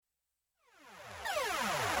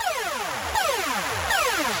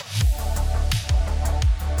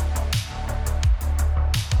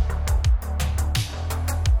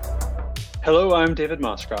Hello, I'm David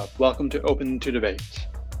Moscrop. Welcome to Open to Debate.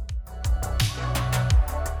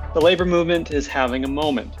 The labor movement is having a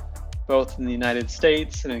moment. Both in the United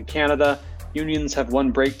States and in Canada, unions have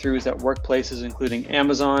won breakthroughs at workplaces including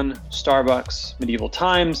Amazon, Starbucks, Medieval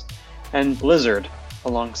Times, and Blizzard,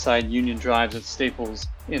 alongside union drives at Staples,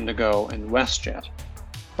 Indigo, and WestJet.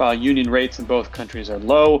 While union rates in both countries are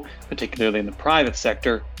low, particularly in the private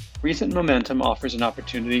sector, recent momentum offers an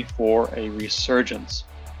opportunity for a resurgence.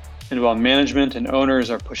 And while management and owners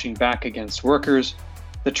are pushing back against workers,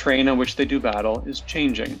 the train on which they do battle is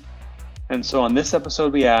changing. And so on this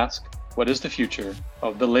episode, we ask, what is the future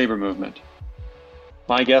of the labor movement?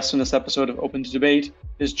 My guest in this episode of Open to Debate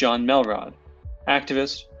is John Melrod,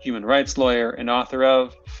 activist, human rights lawyer, and author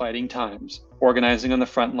of Fighting Times, Organizing on the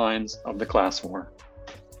Front Lines of the Class War.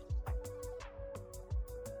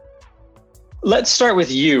 Let's start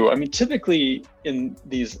with you. Typically in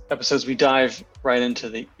these episodes, we dive right into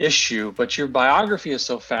the issue, but your biography is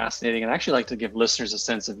so fascinating. And I actually like to give listeners a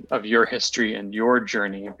sense of your history and your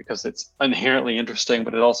journey because it's inherently interesting,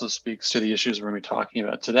 but it also speaks to the issues we're going to be talking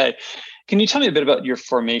about today. Can you tell me a bit about your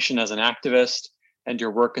formation as an activist and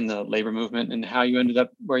your work in the labor movement and how you ended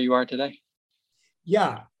up where you are today?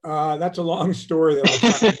 Yeah, that's a long story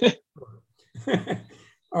that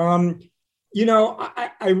I'll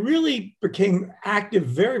I really became active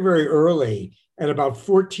very, very early at about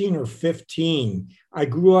 14 or 15. I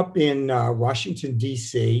grew up in Washington,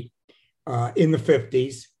 D.C. In the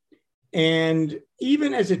 50s. And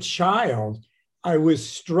even as a child, I was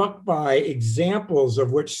struck by examples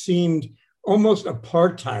of which seemed almost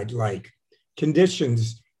apartheid-like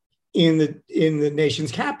conditions in the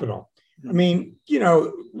nation's capital. We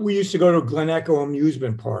used to go to Glen Echo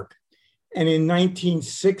Amusement Park. And in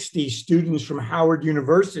 1960, students from Howard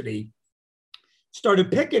University started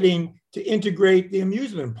picketing to integrate the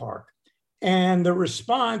amusement park. And the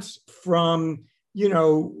response from,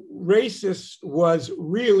 racists was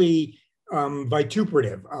really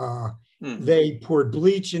vituperative. They poured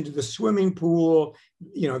bleach into the swimming pool.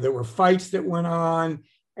 There were fights that went on.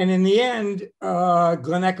 And in the end,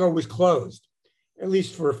 Glen Echo was closed, at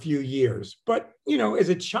least for a few years. But, as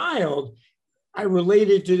a child, I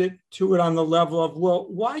related to it on the level of, well,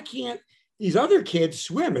 why can't these other kids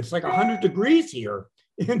swim? It's like 100 degrees here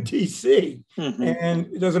in DC, and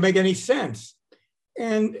it doesn't make any sense.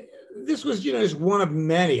 And this was, just one of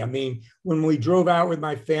many. When we drove out with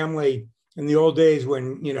my family in the old days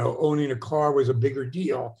when, owning a car was a bigger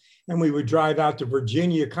deal, and we would drive out to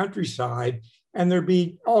Virginia countryside, and there'd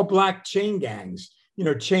be all black chain gangs,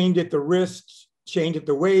 chained at the wrists, chained at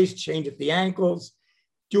the waist, chained at the ankles,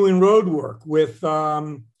 doing road work with,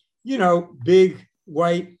 big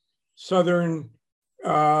white Southern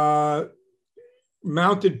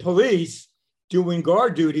mounted police doing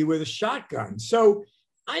guard duty with a shotgun. So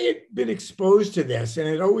I had been exposed to this and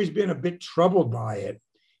had always been a bit troubled by it.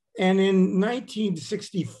 And in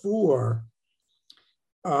 1964,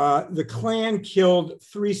 the Klan killed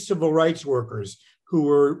 3 civil rights workers who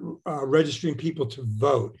were registering people to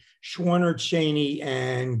vote, Schwerner, Cheney,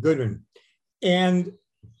 and Goodman. And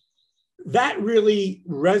that really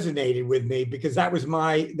resonated with me because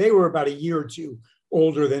they were about a year or two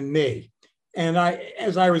older than me. And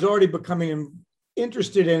as I was already becoming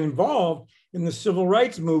interested and involved in the civil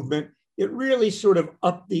rights movement, it really sort of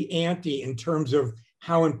upped the ante in terms of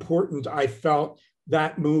how important I felt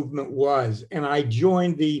that movement was. And I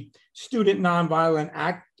joined the Student Nonviolent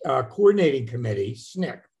Act Coordinating Committee,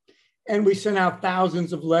 SNCC, and we sent out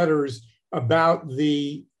thousands of letters about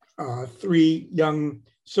the 3 young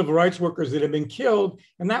civil rights workers that had been killed.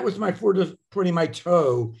 And that was my putting my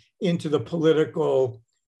toe into the political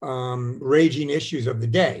raging issues of the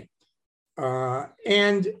day.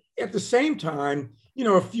 And at the same time,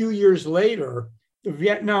 a few years later, the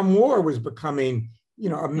Vietnam War was becoming,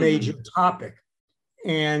 a major topic.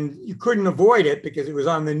 And you couldn't avoid it because it was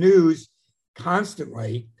on the news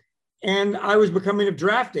constantly. And I was becoming of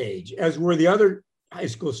draft age, as were the other high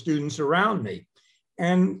school students around me.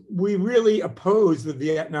 And we really opposed the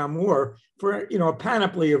Vietnam War for, a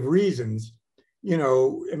panoply of reasons,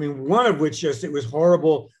 one of which just, it was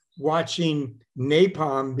horrible watching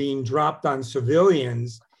napalm being dropped on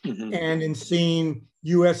civilians and in seeing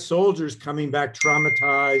US soldiers coming back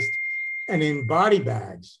traumatized and in body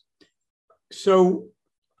bags. So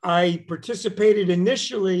I participated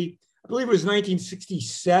initially, I believe it was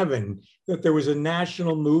 1967, that there was a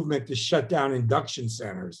national movement to shut down induction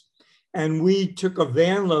centers. And we took a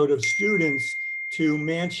van load of students to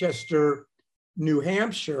Manchester, New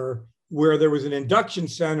Hampshire, where there was an induction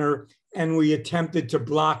center, and we attempted to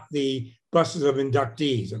block the buses of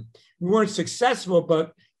inductees. And we weren't successful,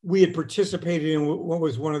 but we had participated in what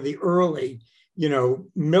was one of the early,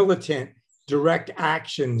 militant direct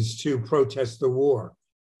actions to protest the war.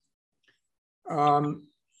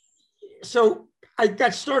 So I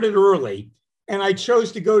got started early, and I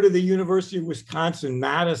chose to go to the University of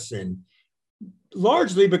Wisconsin-Madison,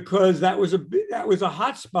 largely because that was a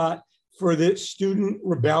hot spot for the student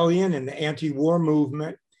rebellion and the anti-war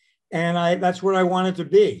movement, and that's where I wanted to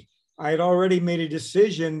be. I had already made a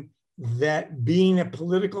decision that being a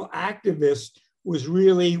political activist was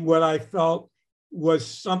really what I felt was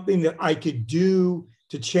something that I could do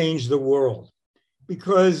to change the world.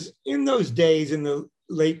 Because in those days, in the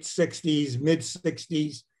late 60s, mid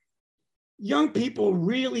 60s, young people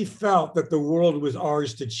really felt that the world was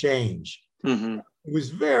ours to change. Mm-hmm. It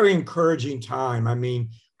was a very encouraging time. I mean,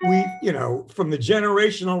 we, from the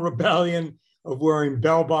generational rebellion of wearing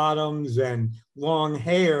bell bottoms and long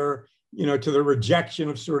hair, to the rejection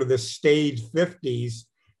of sort of the staid 50s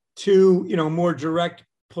to, more direct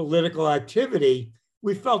political activity,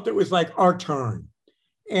 we felt it was like our turn.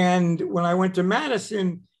 And when I went to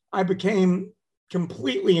Madison, I became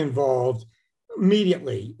completely involved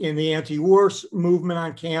immediately in the anti-war movement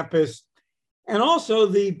on campus. And also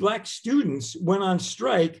the Black students went on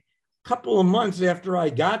strike a couple of months after I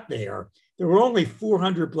got there. There were only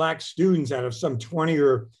 400 Black students out of some 20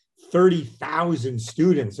 or 30,000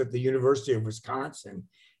 students at the University of Wisconsin.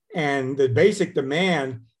 And the basic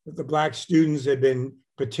demand that the Black students had been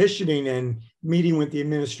petitioning and meeting with the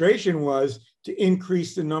administration was to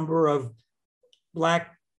increase the number of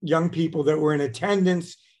Black young people that were in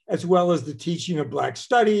attendance, as well as the teaching of Black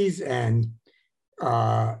studies and,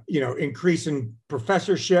 increase in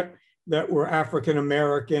professorship that were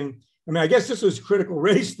African-American. I mean, I guess this was critical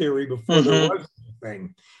race theory before there was a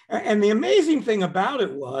thing. And the amazing thing about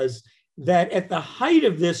it was that at the height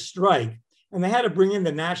of this strike, and they had to bring in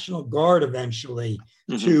the National Guard eventually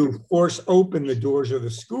to force open the doors of the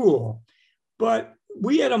school, but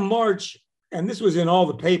we had a march, and this was in all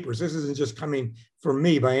the papers, this isn't just coming from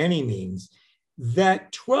me by any means,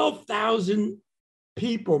 that 12,000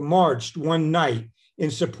 people marched one night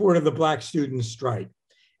in support of the Black student strike.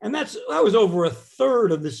 And that was over a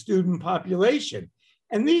third of the student population.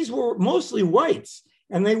 And these were mostly whites.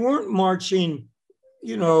 And they weren't marching,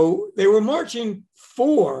 they were marching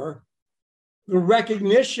for the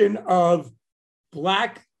recognition of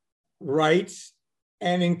Black rights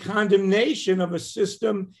and in condemnation of a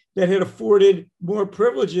system that had afforded more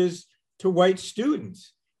privileges to white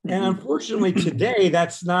students. And unfortunately, today,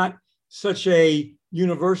 that's not such a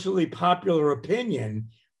universally popular opinion,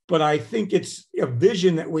 but I think it's a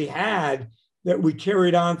vision that we had that we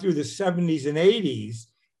carried on through the 70s and 80s.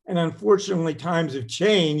 And unfortunately, times have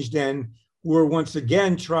changed, and we're once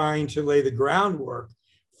again trying to lay the groundwork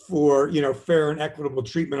for, fair and equitable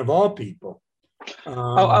treatment of all people.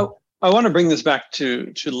 I want to bring this back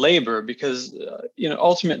to labor because,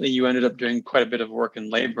 ultimately you ended up doing quite a bit of work in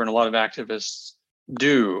labor, and a lot of activists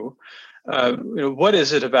do. What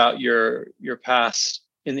is it about your past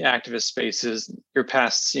in the activist spaces, your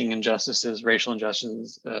past seeing injustices, racial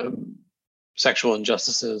injustices, sexual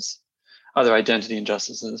injustices, other identity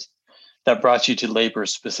injustices, that brought you to labor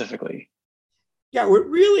specifically? Yeah, what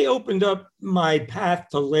really opened up my path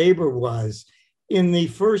to labor was in the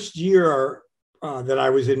first year that I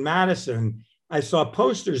was in Madison, I saw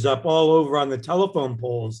posters up all over on the telephone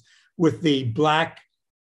poles with the Black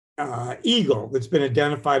eagle that's been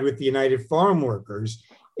identified with the United Farm Workers,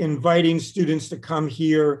 inviting students to come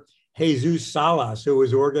hear Jesus Salas, who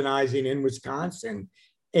was organizing in Wisconsin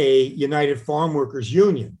a United Farm Workers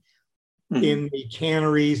Union in the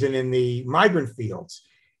canneries and in the migrant fields.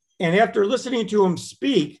 And after listening to him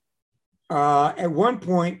speak, at one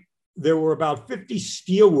point, there were about 50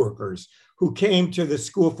 steel workers who came to the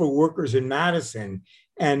School for Workers in Madison,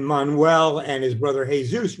 and Manuel and his brother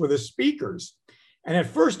Jesus were the speakers. And at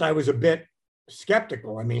first I was a bit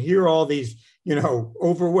skeptical. I mean, here are all these,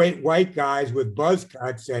 overweight white guys with buzz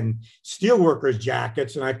cuts and steelworkers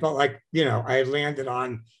jackets. And I felt like, I had landed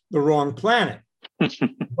on the wrong planet.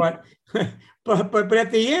 but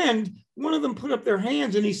at the end, one of them put up their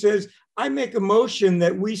hands and he says, I make a motion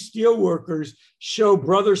that we steelworkers show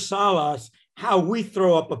Brother Salas how we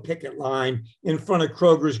throw up a picket line in front of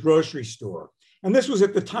Kroger's grocery store. And this was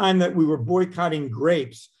at the time that we were boycotting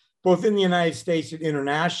grapes, both in the United States and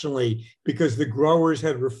internationally, because the growers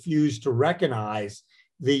had refused to recognize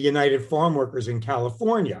the United Farm Workers in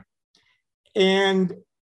California. And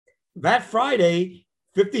that Friday,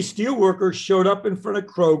 50 steelworkers showed up in front of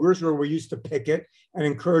Kroger's, where we used to picket and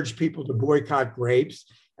encourage people to boycott grapes.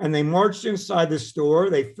 And they marched inside the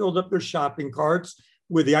store. They filled up their shopping carts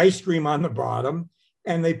with the ice cream on the bottom,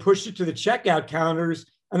 and they pushed it to the checkout counters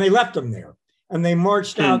and they left them there. And they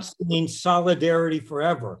marched out singing "Solidarity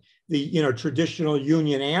Forever," the traditional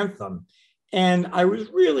union anthem. And I was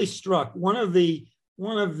really struck. One of the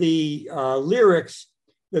lyrics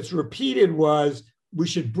that's repeated was, "We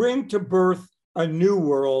should bring to birth a new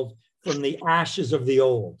world from the ashes of the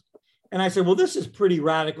old." And I said, well, this is pretty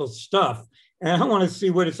radical stuff, and I want to see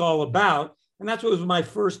what it's all about. And that's what was my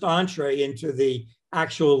first entree into the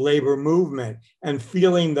actual labor movement, and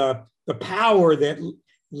feeling the power that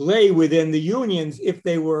lay within the unions if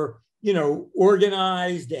they were,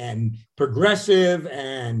 organized and progressive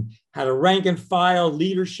and had a rank and file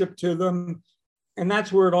leadership to them. And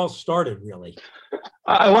that's where it all started, really.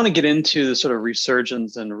 I want to get into the sort of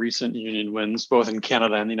resurgence and recent union wins, both in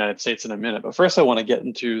Canada and the United States, in a minute. But first, I want to get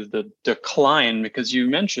into the decline, because you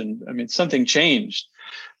mentioned, something changed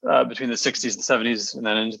between the 60s and 70s and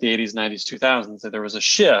then into the 80s, 90s, 2000s. That there was a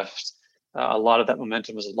shift. A lot of that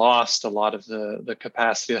momentum was lost. A lot of the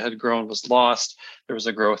capacity that had grown was lost. There was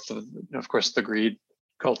a growth of course, the greed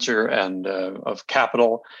culture and of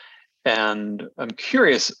capital. And I'm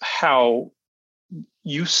curious how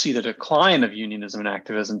you see the decline of unionism and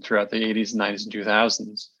activism throughout the 80s, 90s, and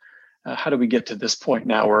 2000s. How do we get to this point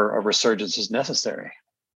now where a resurgence is necessary?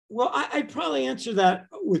 Well, I'd probably answer that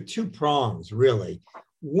with two prongs, really.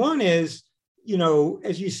 One is,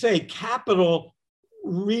 as you say, capital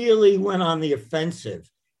really went on the offensive,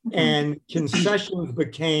 and concessions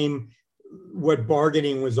became what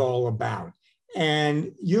bargaining was all about.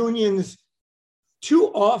 And unions too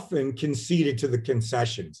often conceded to the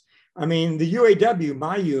concessions. The UAW,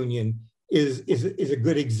 my union, is a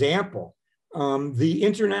good example. The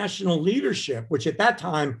international leadership, which at that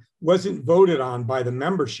time wasn't voted on by the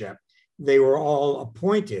membership, they were all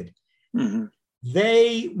appointed. Mm-hmm.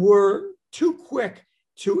 They were too quick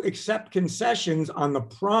to accept concessions on the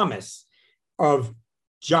promise of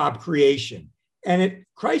job creation. And at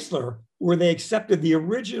Chrysler, where they accepted the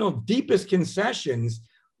original deepest concessions,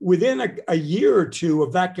 within a year or two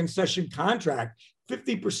of that concession contract,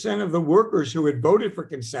 50% of the workers who had voted for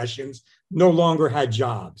concessions no longer had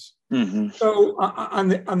jobs. Mm-hmm. So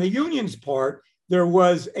on the union's part, there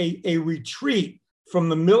was a retreat from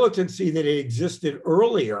the militancy that had existed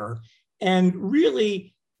earlier, and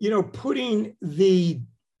really, putting the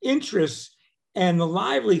interests and the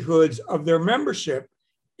livelihoods of their membership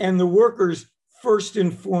and the workers first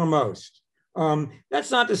and foremost.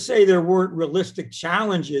 That's not to say there weren't realistic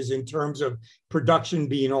challenges in terms of production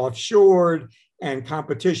being offshored and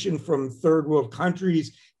competition from third world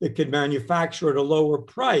countries that could manufacture at a lower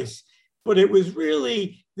price. But it was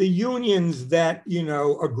really the unions that,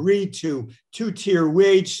 agreed to two-tier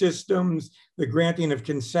wage systems, the granting of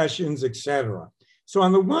concessions, et cetera. So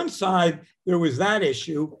on the one side, there was that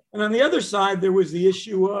issue. And on the other side, there was the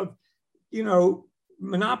issue of,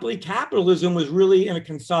 monopoly capitalism was really in a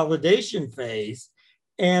consolidation phase.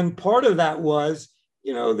 And part of that was,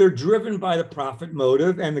 they're driven by the profit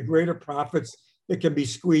motive, and the greater profits that can be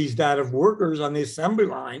squeezed out of workers on the assembly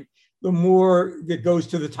line, the more that goes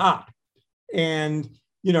to the top. And,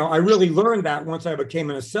 I really learned that once I became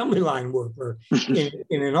an assembly line worker in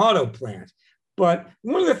an auto plant. But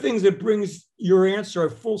one of the things that brings your answer a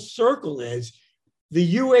full circle is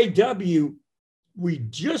the UAW, we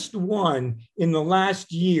just won in the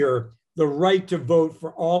last year the right to vote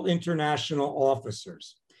for all international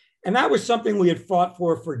officers. And that was something we had fought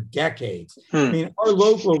for decades. Our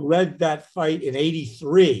local led that fight in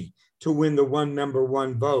 '83 to win the one member,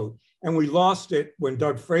 one vote. And we lost it when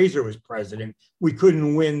Doug Fraser was president. We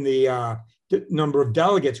couldn't win the number of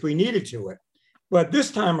delegates we needed to it. But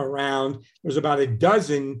this time around, there's about a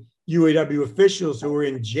dozen UAW officials who were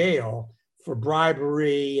in jail for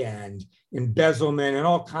bribery and embezzlement and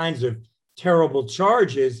all kinds of terrible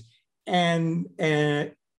charges. And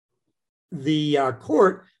the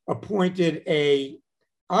court appointed a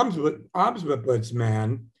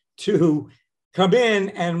ombudsman to come in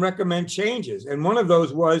and recommend changes. And one of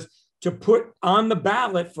those was to put on the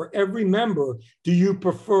ballot for every member, do you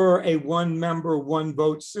prefer a one member, one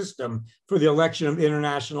vote system for the election of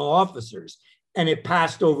international officers? And it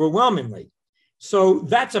passed overwhelmingly. So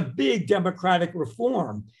that's a big democratic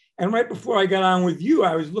reform. And right before I got on with you,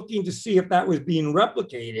 I was looking to see if that was being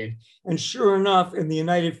replicated. And sure enough, in the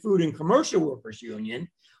United Food and Commercial Workers Union,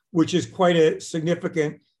 which is quite a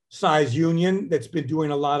significant size union that's been doing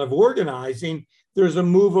a lot of organizing, there's a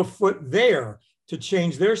move afoot there to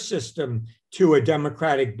change their system to a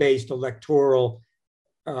democratic-based electoral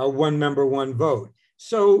one member, one vote.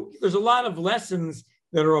 So there's a lot of lessons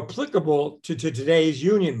that are applicable to today's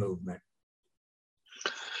union movement.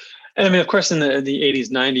 And I mean, of course, in the 80s,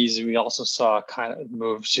 90s, we also saw kind of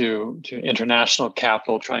move to international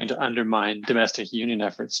capital trying to undermine domestic union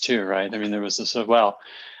efforts too, right? I mean, there was this, well,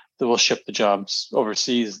 that we'll ship the jobs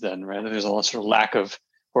overseas then, right? There's a sort of lack of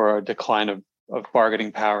or a decline of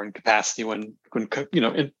bargaining power and capacity when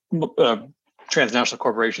transnational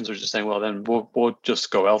corporations are just saying, well, then we'll just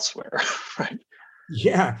go elsewhere, right?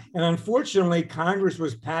 Yeah, and unfortunately, Congress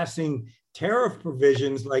was passing tariff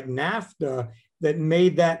provisions like NAFTA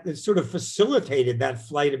that sort of facilitated that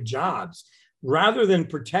flight of jobs. Rather than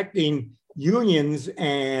protecting unions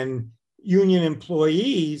and union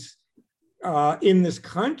employees in this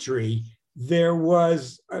country, there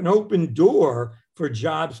was an open door for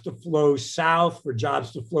jobs to flow south, for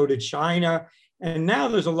jobs to flow to China. And now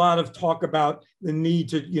there's a lot of talk about the need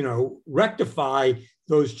to, rectify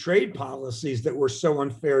those trade policies that were so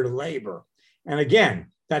unfair to labor. And again,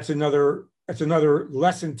 that's another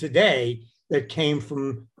lesson today that came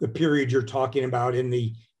from the period you're talking about in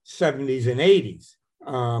the 70s and 80s.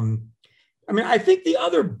 I think the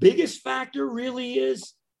other biggest factor really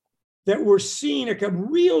is that we're seeing a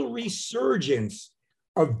real resurgence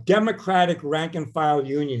of democratic rank and file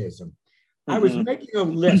unionism. I was making a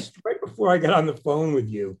list right before I got on the phone with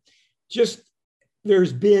you.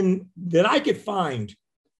 There's been, that I could find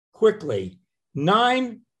quickly,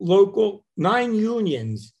 9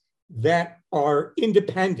 unions that are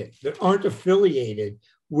independent, that aren't affiliated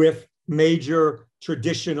with major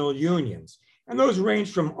traditional unions. And those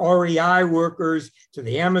range from REI workers to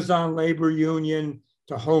the Amazon Labor Union,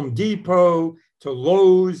 to Home Depot, to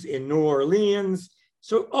Lowe's in New Orleans.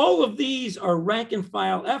 So all of these are rank and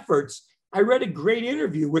file efforts. I read a great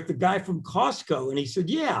interview with the guy from Costco, and he said,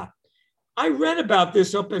 yeah, I read about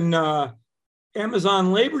this up in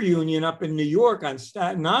Amazon Labor Union up in New York on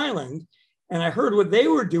Staten Island, and I heard what they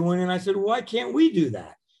were doing, and I said, why can't we do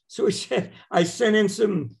that? So he said, I sent in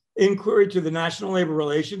some inquiry to the National Labor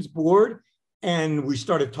Relations Board, and we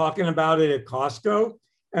started talking about it at Costco.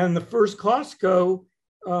 And the first Costco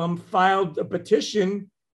filed a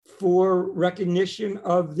petition for recognition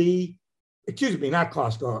of not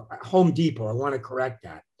Costco, Home Depot. I want to correct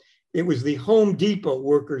that. It was the Home Depot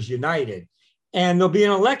Workers United. And there'll be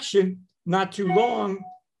an election not too long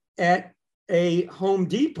at a Home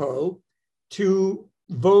Depot to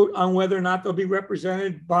vote on whether or not they'll be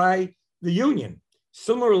represented by the union.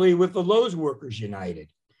 Similarly with the Lowe's Workers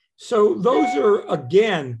United. So those are,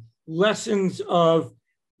 again, lessons that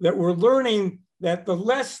we're learning, that the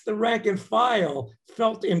less the rank and file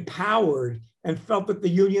felt empowered and felt that the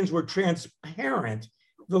unions were transparent,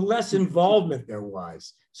 the less involvement there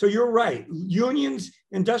was. So you're right.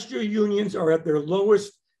 Industrial unions are at their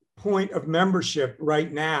lowest point of membership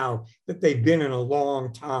right now that they've been in a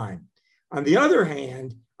long time. On the other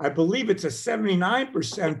hand, I believe it's a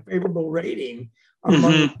 79% favorable rating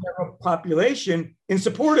among the general population in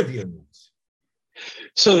support of unions.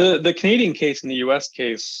 So the Canadian case and the US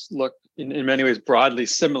case look in many ways broadly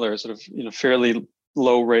similar, sort of fairly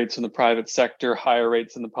low rates in the private sector, higher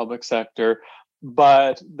rates in the public sector,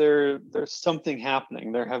 but there's something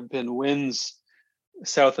happening. There have been wins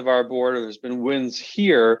south of our border. There's been wins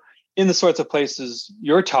here in the sorts of places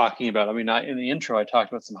you're talking about. I mean, in the intro, I talked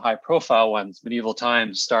about some high-profile ones: Medieval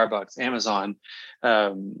Times, Starbucks, Amazon,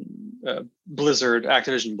 Blizzard,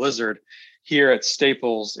 Activision Blizzard, here at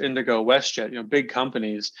Staples, Indigo, WestJet, big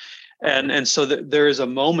companies. And so there is a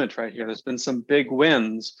moment right here. There's been some big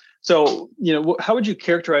wins. So, how would you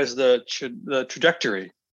characterize the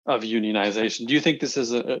trajectory of unionization? Do you think this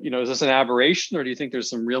is is this an aberration, or do you think there's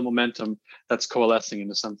some real momentum that's coalescing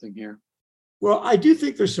into something here? Well, I do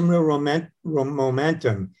think there's some real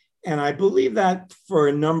momentum, and I believe that for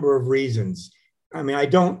a number of reasons. I mean, I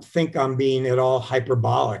don't think I'm being at all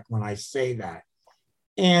hyperbolic when I say that.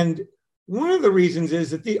 And one of the reasons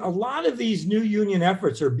is that a lot of these new union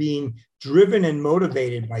efforts are being driven and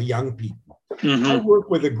motivated by young people. I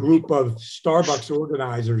work with a group of Starbucks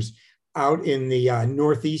organizers out in the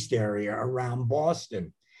Northeast area around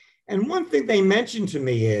Boston. And one thing they mentioned to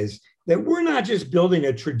me is that we're not just building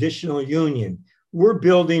a traditional union, we're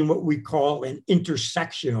building what we call an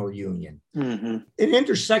intersectional union. An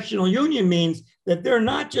intersectional union means that they're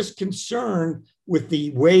not just concerned with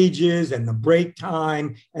the wages and the break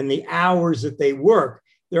time and the hours that they work.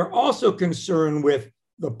 They're also concerned with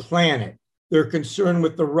the planet. They're concerned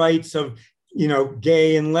with the rights of,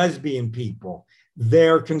 gay and lesbian people.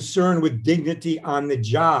 They're concerned with dignity on the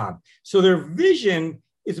job. So their vision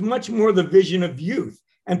is much more the vision of youth,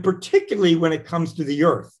 and particularly when it comes to the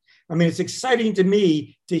earth. I mean, it's exciting to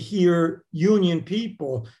me to hear union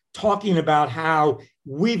people talking about how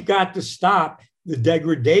we've got to stop the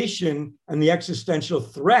degradation and the existential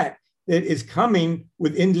threat that is coming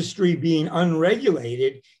with industry being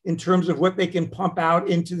unregulated in terms of what they can pump out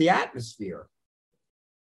into the atmosphere.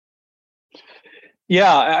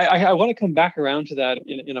 Yeah, I want to come back around to that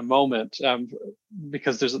in a moment,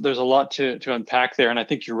 because there's a lot to unpack there, and I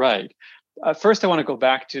think you're right. First, I want to go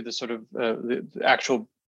back to the sort of the actual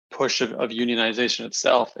push of unionization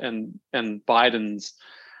itself and Biden's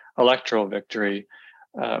electoral victory.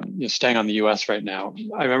 Staying on the U.S. right now,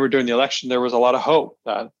 I remember during the election there was a lot of hope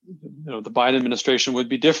that the Biden administration would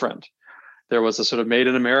be different. There was a sort of Made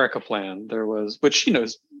in America plan. There was, which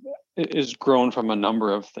is grown from a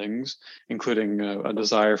number of things, including a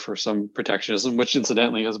desire for some protectionism, which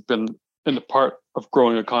incidentally has been in the part of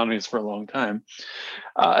growing economies for a long time.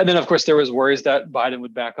 And then, of course, there was worries that Biden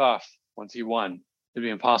would back off once he won. It'd be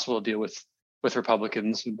impossible to deal with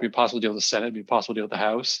Republicans. It'd be impossible to deal with the Senate. It'd be impossible to deal with the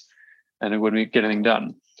House, and it wouldn't get anything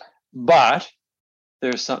done. But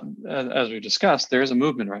there's some, as we discussed, there's a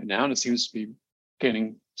movement right now, and it seems to be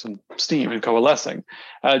gaining some steam and coalescing.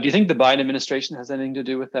 Do you think the Biden administration has anything to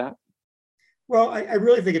do with that? Well, I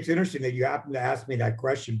really think it's interesting that you happen to ask me that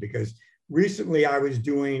question, because recently I was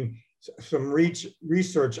doing some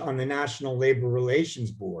research on the National Labor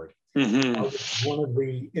Relations Board, one of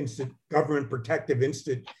the government protective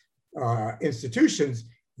institutions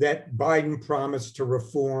that Biden promised to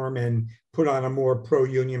reform and put on a more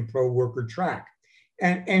pro-union, pro-worker track.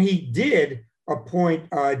 And he did appoint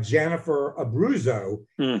Jennifer Abruzzo,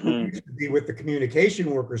 who used to be with the Communication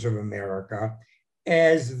Workers of America,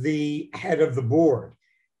 as the head of the board.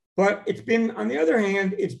 But it's been, on the other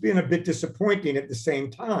hand, it's been a bit disappointing at the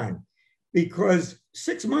same time, because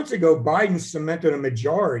 6 months ago, Biden cemented a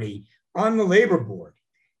majority on the labor board.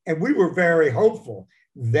 And we were very hopeful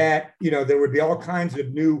that, there would be all kinds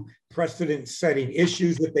of new precedent-setting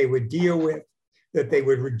issues that they would deal with, that they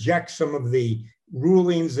would reject some of the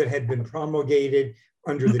rulings that had been promulgated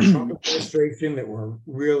under the Trump administration that were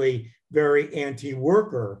really very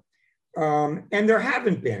anti-worker. And there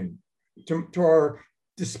haven't been, to our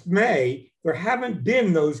dismay, there haven't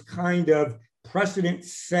been those kind of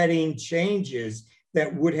precedent-setting changes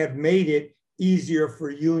that would have made it easier for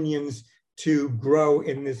unions to grow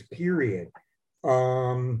in this period.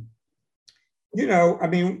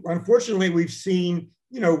 Unfortunately, we've seen,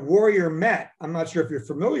 Warrior Met. I'm not sure if you're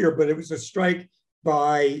familiar, but it was a strike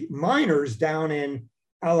by miners down in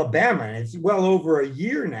Alabama. And it's well over a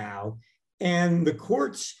year now. And the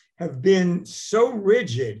courts have been so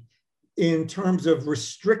rigid in terms of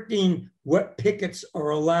restricting what pickets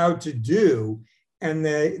are allowed to do. And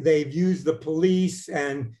they've used the police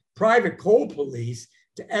and private coal police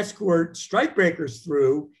to escort strikebreakers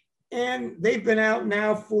through. And they've been out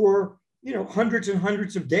now for, hundreds and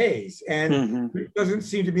hundreds of days. And there doesn't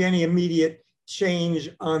seem to be any immediate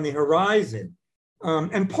change on the horizon.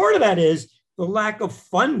 And part of that is the lack of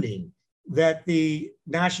funding that the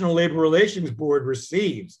National Labor Relations Board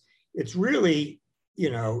receives. It's really,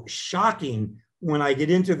 shocking when I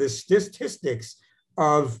get into the statistics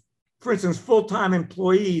of, for instance, full-time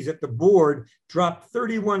employees at the board dropped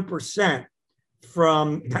 31%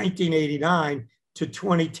 from 1989 to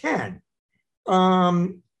 2010.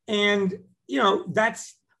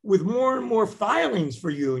 That's with more and more filings for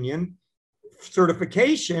union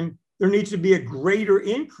certification, there needs to be a greater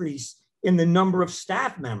increase in the number of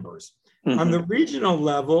staff members. On the regional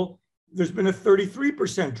level, there's been a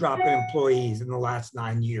 33% drop in employees in the last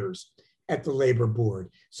 9 years at the labor board.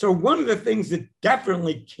 So one of the things that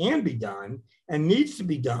definitely can be done and needs to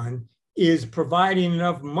be done is providing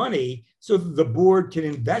enough money so that the board can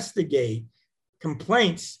investigate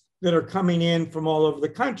complaints that are coming in from all over the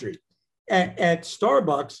country. At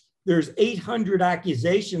Starbucks, there's 800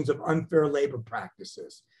 accusations of unfair labor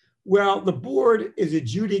practices. Well, the board is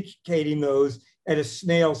adjudicating those at a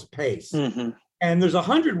snail's pace. And there's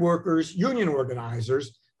 100 workers, union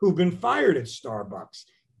organizers, who've been fired at Starbucks.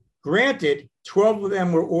 Granted, 12 of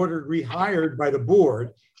them were ordered rehired by the board,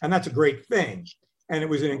 and that's a great thing. And it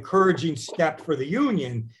was an encouraging step for the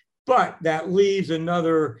union, but that leaves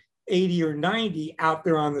another 80 or 90 out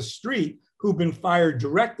there on the street who've been fired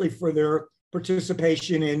directly for their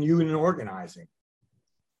participation in union organizing.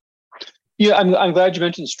 Yeah, I'm glad you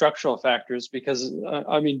mentioned structural factors, because,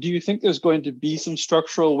 do you think there's going to be some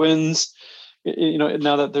structural wins,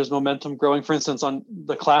 now that there's momentum growing, for instance, on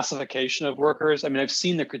the classification of workers? I've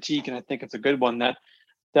seen the critique, and I think it's a good one, that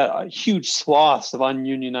huge swaths of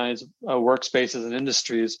ununionized workspaces and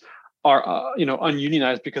industries are,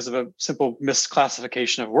 ununionized because of a simple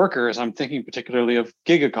misclassification of workers. I'm thinking particularly of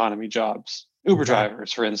gig economy jobs, Uber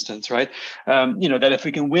drivers, for instance, right? That if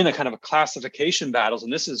we can win a kind of a classification battles,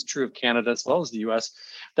 and this is true of Canada as well as the US,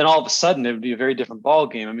 then all of a sudden it would be a very different ball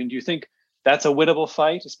game. Do you think that's a winnable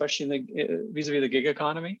fight, especially in the vis-a-vis the gig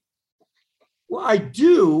economy? Well, I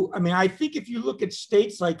do. I mean, I think if you look at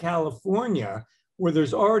states like California, where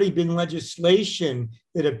there's already been legislation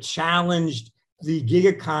that have challenged the gig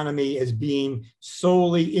economy as being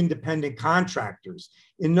solely independent contractors.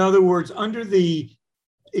 In other words, under the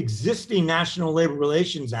existing National Labor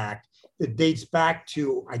Relations Act that dates back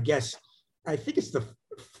to, I think it's the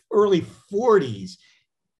early 40s,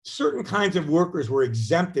 certain kinds of workers were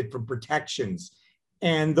exempted from protections.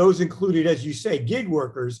 And those included, as you say, gig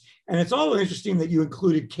workers. And it's all interesting that you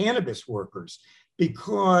included cannabis workers,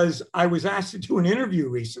 because I was asked to do an interview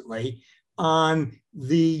recently on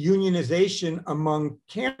the unionization among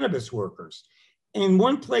cannabis workers. And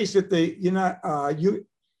one place that the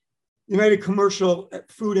United Commercial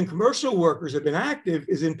Food and Commercial Workers have been active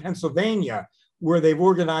is in Pennsylvania, where they've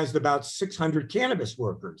organized about 600 cannabis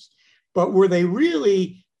workers. But where they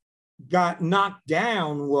really got knocked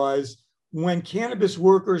down was when cannabis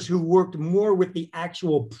workers who worked more with the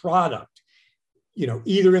actual product,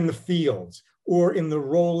 either in the fields or in the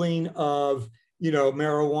rolling of,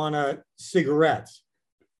 marijuana cigarettes,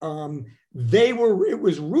 it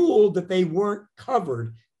was ruled that they weren't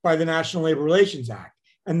covered by the National Labor Relations Act.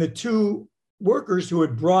 And the two workers who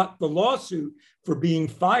had brought the lawsuit for being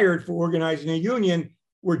fired for organizing a union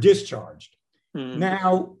were discharged.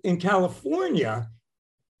 Now, in California,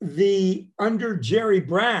 under Jerry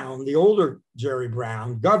Brown, the older Jerry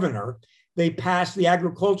Brown, governor, they passed the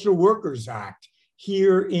Agricultural Workers Act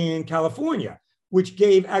here in California, which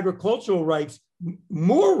gave agricultural rights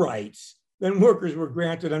more rights than workers were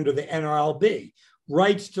granted under the NLRB.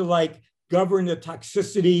 Rights to govern the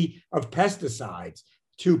toxicity of pesticides,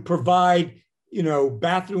 to provide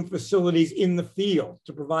bathroom facilities in the field,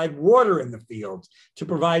 to provide water in the fields, to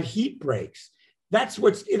provide heat breaks. That's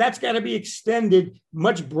got to be extended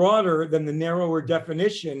much broader than the narrower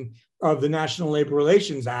definition of the National Labor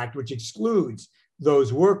Relations Act, which excludes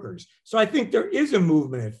those workers. So I think there is a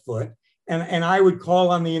movement afoot, and I would call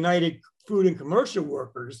on the United Food and Commercial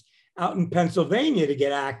Workers out in Pennsylvania to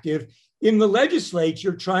get active in the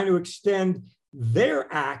legislature, trying to extend their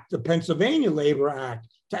act, the Pennsylvania Labor Act,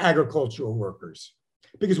 to agricultural workers.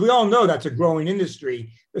 Because we all know that's a growing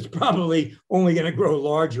industry that's probably only going to grow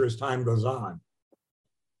larger as time goes on.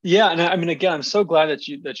 Yeah, and I mean, again, I'm so glad that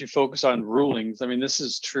you focus on rulings. I mean, this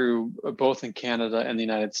is true both in Canada and the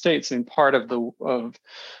United States. I mean, part of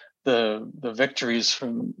the victories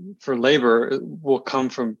for labor will come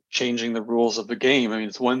from changing the rules of the game. I mean,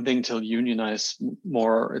 it's one thing to unionize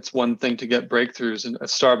more. It's one thing to get breakthroughs at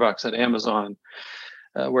Starbucks, at Amazon,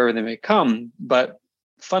 wherever they may come. But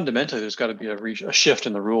fundamentally, there's got to be a shift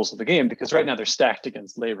in the rules of the game, because right now they're stacked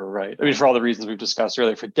against labor, right? I mean, for all the reasons we've discussed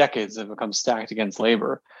earlier, for decades they've become stacked against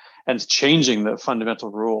labor, and changing the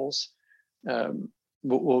fundamental rules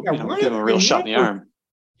will give them a real shot in the arm.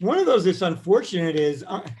 One of those that's unfortunate is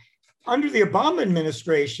under the Obama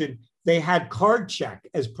administration, they had card check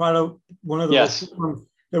as part of one of the reforms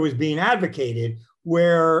that was being advocated,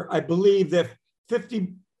 where I believe that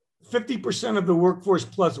 50% of the workforce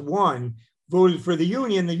plus one voted for the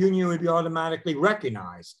union would be automatically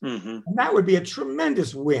recognized. Mm-hmm. And that would be a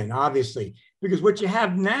tremendous win, obviously, because what you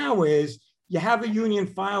have now is you have a union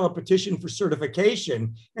file a petition for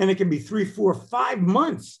certification, and it can be 3, 4, 5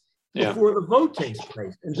 months before the vote takes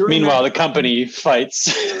place. And meanwhile, the company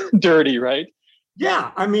fights dirty, right?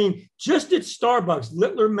 Yeah. I mean, just at Starbucks,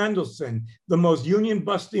 Littler Mendelson, the most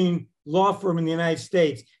union-busting law firm in the United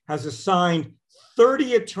States, has assigned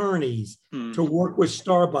 30 attorneys to work with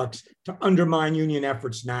Starbucks to undermine union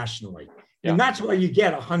efforts nationally. Yeah. And that's why you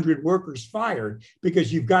get 100 workers fired,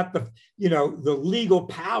 because you've got the legal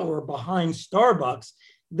power behind Starbucks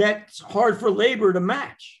that's hard for labor to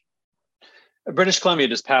match. British Columbia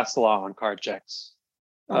just passed a law on card checks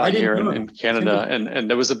here in Canada, and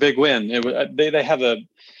there was a big win. They have a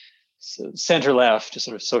center-left,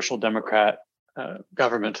 sort of social democrat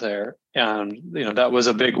government there, and that was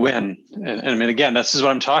a big win. And I mean, again, this is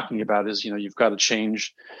what I'm talking about: is you've got to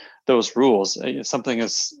change those rules. Something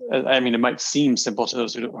is, I mean, it might seem simple to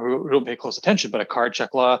those who don't pay close attention, but a card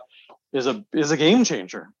check law is a game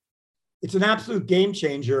changer. It's an absolute game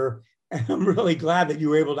changer. And I'm really glad that you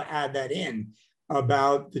were able to add that in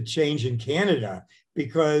about the change in Canada,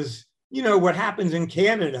 because, what happens in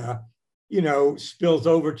Canada, spills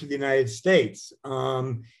over to the United States.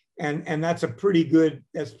 And that's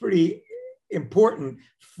pretty important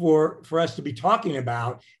for us to be talking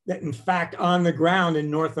about, that in fact, on the ground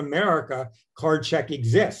in North America, card check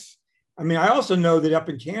exists. I mean, I also know that up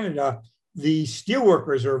in Canada, the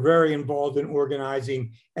steelworkers are very involved in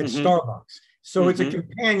organizing at Starbucks. So it's a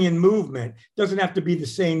companion movement. Doesn't have to be the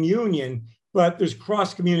same union, but there's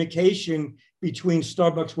cross communication between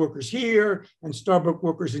Starbucks workers here and Starbucks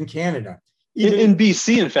workers in Canada. In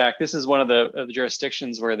BC, in fact, this is one of the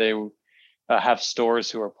jurisdictions where they have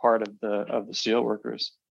stores who are part of the steelworkers.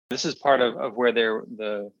 This is part of where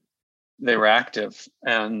they were active,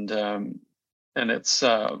 and it's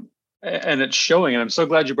showing. And I'm so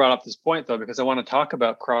glad you brought up this point, though, because I want to talk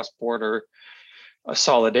about cross-border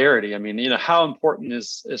solidarity. I mean, how important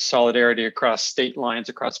is solidarity across state lines,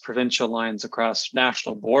 across provincial lines, across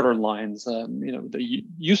national border lines? They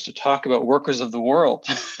used to talk about workers of the world.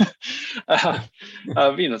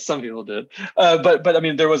 Some people did, but I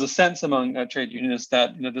mean, there was a sense among trade unionists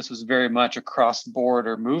that this was very much a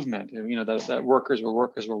cross-border movement. That workers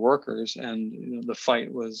were workers, and the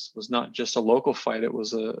fight was not just a local fight; it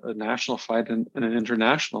was a national fight and an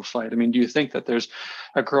international fight. I mean, do you think that there's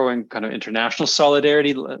a growing kind of international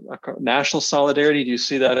solidarity, national solidarity? Do you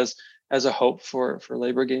see that as a hope for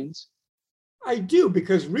labor gains? I do,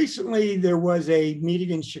 because recently there was a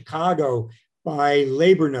meeting in Chicago by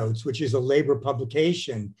Labor Notes, which is a labor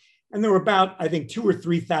publication. And there were about, I think, 2,000 or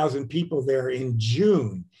 3,000 people there in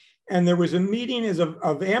June. And there was a meeting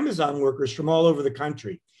of Amazon workers from all over the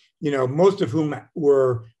country, most of whom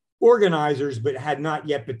were organizers, but had not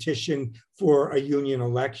yet petitioned for a union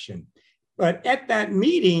election. But at that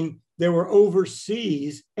meeting, there were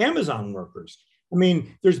overseas Amazon workers. I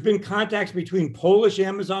mean, there's been contacts between Polish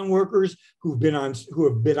Amazon workers who have been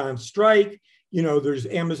on strike. There's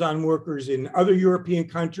Amazon workers in other European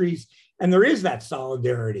countries, and there is that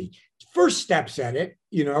solidarity. First steps at it,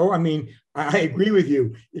 I mean, I agree with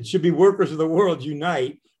you. It should be workers of the world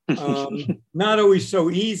unite. Not always so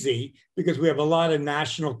easy because we have a lot of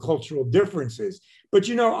national cultural differences. But,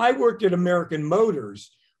 I worked at American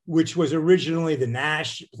Motors, which was originally the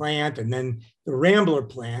Nash plant and then the Rambler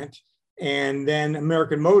plant, and then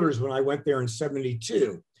American Motors when I went there in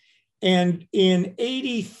 1972. And in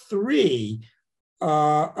 1983,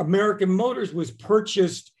 American Motors was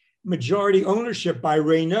purchased majority ownership by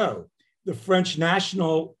Renault, the French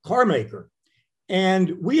national car maker.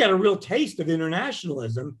 And we had a real taste of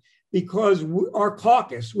internationalism because our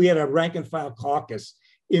caucus, we had a rank and file caucus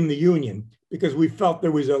in the union because we felt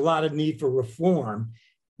there was a lot of need for reform,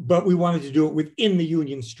 but we wanted to do it within the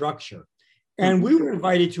union structure. And we were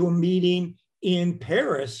invited to a meeting in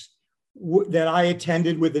Paris that I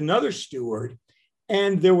attended with another steward.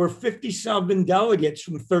 And there were 57 delegates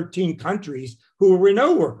from 13 countries who were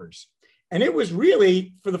Renault workers. And it was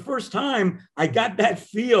really, for the first time, I got that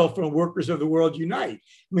feel from Workers of the World Unite.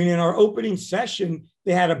 I mean, in our opening session,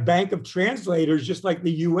 they had a bank of translators, just like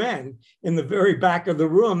the UN, in the very back of the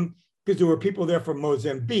room, because there were people there from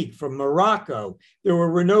Mozambique, from Morocco. There were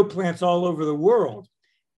Renault plants all over the world.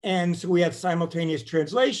 And so we had simultaneous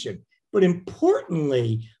translation. But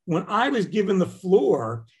importantly, when I was given the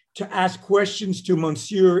floor to ask questions to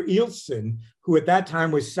Monsieur Ilsen, who at that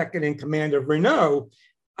time was second in command of Renault,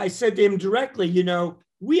 I said to him directly,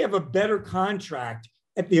 we have a better contract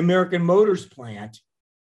at the American Motors plant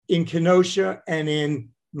in Kenosha and in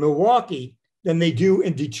Milwaukee than they do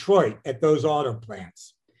in Detroit at those auto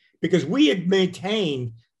plants. Because we had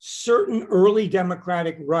maintained certain early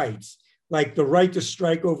democratic rights, like the right to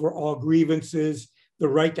strike over all grievances, the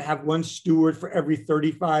right to have one steward for every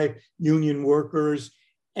 35 union workers,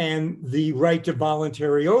 and the right to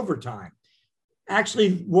voluntary overtime.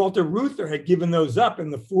 Actually, Walter Reuther had given those up in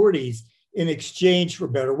the 40s in exchange for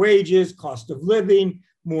better wages, cost of living,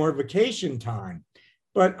 more vacation time.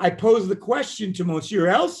 But I posed the question to Monsieur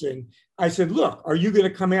Elson. I said, look, are you going to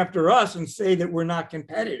come after us and say that we're not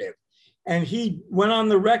competitive? And he went on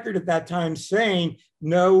the record at that time saying,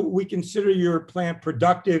 no, we consider your plant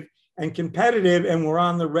productive and competitive, and we're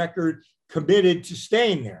on the record committed to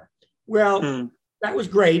staying there. Well, that was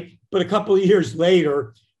great. But a couple of years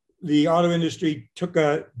later, the auto industry took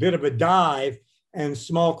a bit of a dive and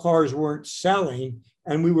small cars weren't selling.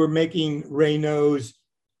 And we were making Renault's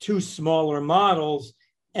two smaller models,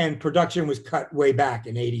 and production was cut way back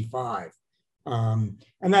in 85. And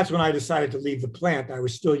that's when I decided to leave the plant. I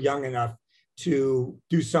was still young enough to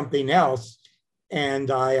do something else.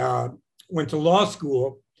 And I went to law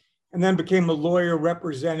school and then became a lawyer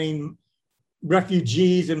representing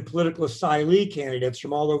refugees and political asylee candidates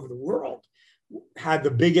from all over the world.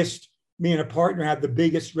 Me and a partner had the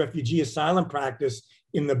biggest refugee asylum practice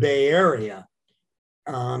in the Bay Area.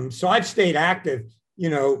 So I've stayed active,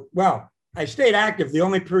 I stayed active. The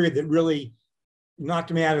only period that really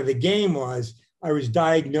knocked me out of the game was I was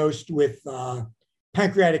diagnosed with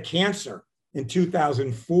pancreatic cancer in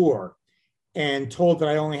 2004 and told that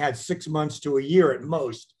I only had 6 months to a year at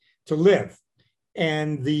most to live.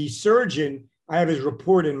 And the surgeon, I have his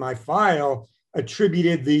report in my file,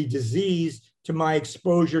 attributed the disease to my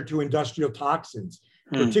exposure to industrial toxins,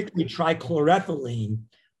 particularly trichloroethylene,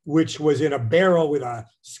 which was in a barrel with a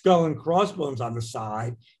skull and crossbones on the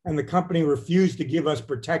side. And the company refused to give us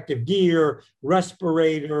protective gear,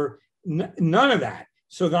 respirator, none of that.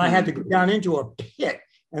 So that I had to go down into a pit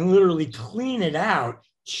and literally clean it out,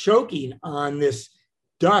 choking on this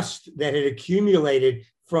dust that had accumulated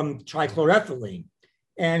from trichloroethylene.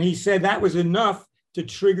 And he said that was enough to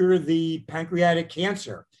trigger the pancreatic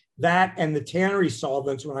cancer, that and the tannery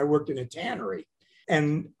solvents when I worked in a tannery.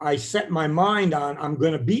 And I set my mind on, I'm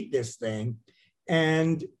going to beat this thing.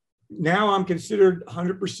 And now I'm considered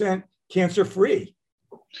 100% cancer-free.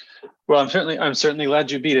 Well, I'm certainly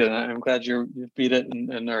glad you beat it. I'm glad you beat it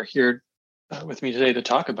and are here with me today to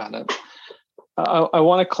talk about it. I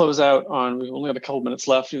want to close out on, we've only got a couple minutes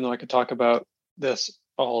left, even though I could talk about this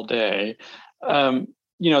all day. The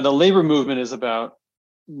labor movement is about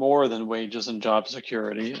more than wages and job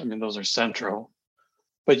security. I mean, those are central.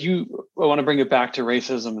 But I want to bring it back to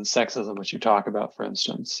racism and sexism, which you talk about, for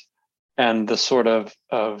instance, and the sort of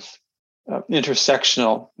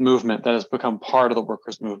intersectional movement that has become part of the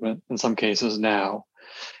workers' movement in some cases now.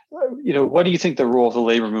 What do you think the role of the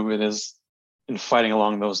labor movement is in fighting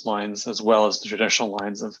along those lines, as well as the traditional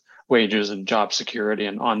lines of wages and job security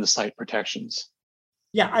and on-the-site protections?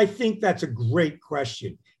 Yeah, I think that's a great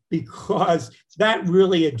question, because that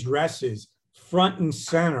really addresses front and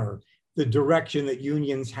center the direction that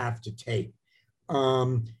unions have to take.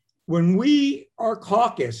 When our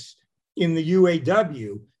caucus in the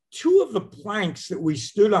UAW, two of the planks that we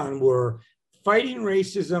stood on were fighting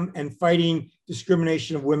racism and fighting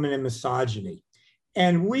discrimination of women and misogyny.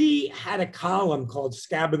 And we had a column called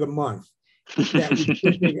Scab of the Month that we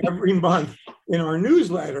did every month in our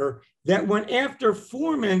newsletter that went after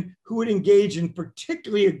foremen who would engage in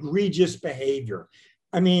particularly egregious behavior.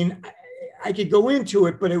 I mean, I could go into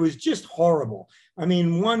it, but it was just horrible. I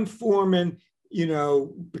mean, one foreman,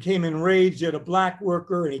 became enraged at a black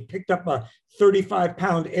worker, and he picked up a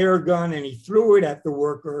 35-pound air gun and he threw it at the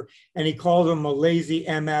worker, and he called him a lazy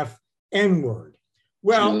MF N-word.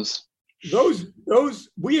 Well,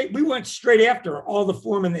 we went straight after all the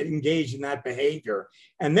foremen that engaged in that behavior,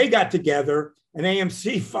 and they got together, and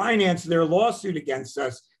AMC financed their lawsuit against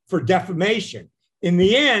us for defamation. In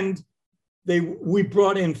the end, we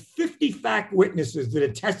brought in 50 fact witnesses that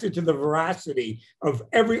attested to the veracity of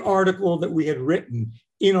every article that we had written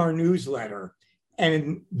in our newsletter.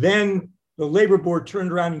 And then the labor board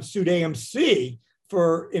turned around and sued AMC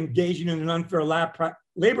for engaging in an unfair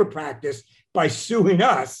labor practice by suing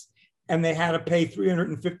us. And they had to pay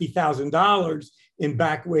 $350,000 in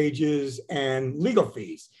back wages and legal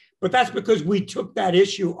fees. But that's because we took that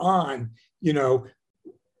issue on,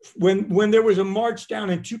 when there was a march down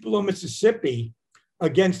in Tupelo, Mississippi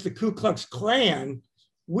against the Ku Klux Klan,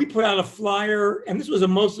 we put out a flyer, and this was a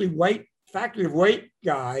mostly white factory of white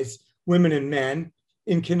guys, women and men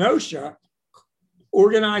in Kenosha,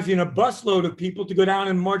 organizing a busload of people to go down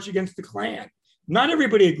and march against the Klan. Not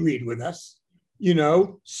everybody agreed with us,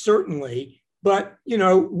 certainly, but,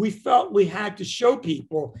 we felt we had to show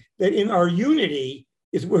people that in our unity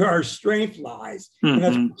is where our strength lies. Mm-hmm. And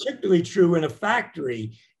that's particularly true in a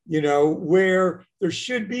factory, where there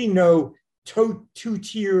should be no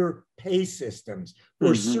two-tier pay systems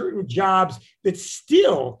or certain jobs that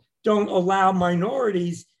still don't allow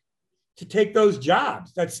minorities to take those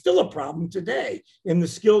jobs. That's still a problem today in the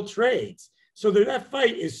skilled trades. So that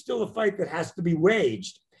fight is still a fight that has to be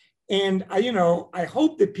waged. And I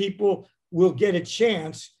hope that people will get a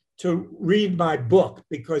chance to read my book,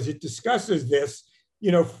 because it discusses this,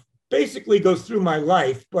 basically goes through my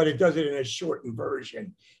life, but it does it in a shortened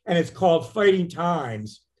version. And it's called Fighting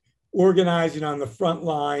Times, Organizing on the Front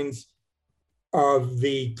Lines of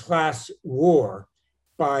the Class War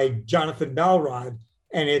by Jonathan Melrod.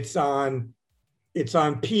 And it's on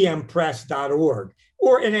pmpress.org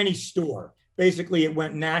or in any store. Basically, it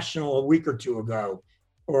went national a week or two ago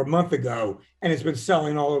or a month ago, and it's been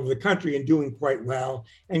selling all over the country and doing quite well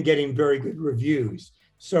and getting very good reviews.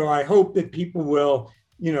 So I hope that people will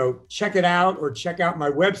check it out or check out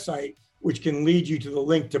my website, which can lead you to the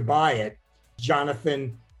link to buy it,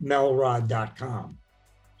 jonathanmelrod.com.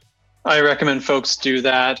 I recommend folks do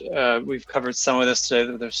that. We've covered some of this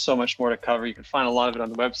today. There's so much more to cover. You can find a lot of it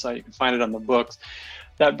on the website. You can find it on the books.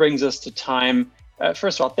 That brings us to time.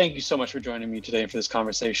 First of all, thank you so much for joining me today for this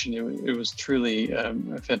conversation. It was truly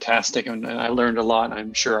fantastic, and I learned a lot, and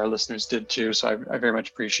I'm sure our listeners did too. So I very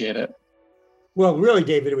much appreciate it. Well, really,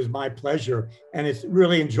 David, it was my pleasure. And it's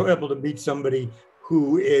really enjoyable to meet somebody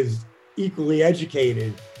who is equally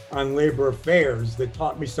educated on labor affairs that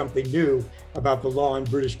taught me something new about the law in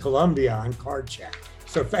British Columbia on card check.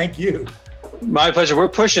 So thank you. My pleasure. We're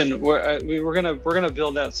pushing. We're gonna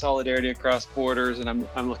build that solidarity across borders, and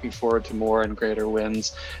I'm looking forward to more and greater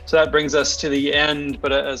wins. So that brings us to the end.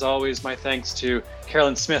 But as always, my thanks to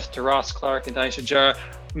Carolyn Smith, to Ross Clark, and Aisha Jara,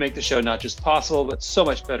 who make the show not just possible, but so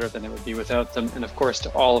much better than it would be without them. And of course, to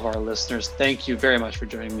all of our listeners, thank you very much for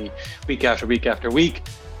joining me week after week after week.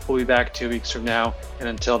 We'll be back 2 weeks from now, and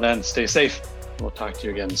until then, stay safe. We'll talk to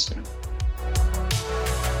you again soon.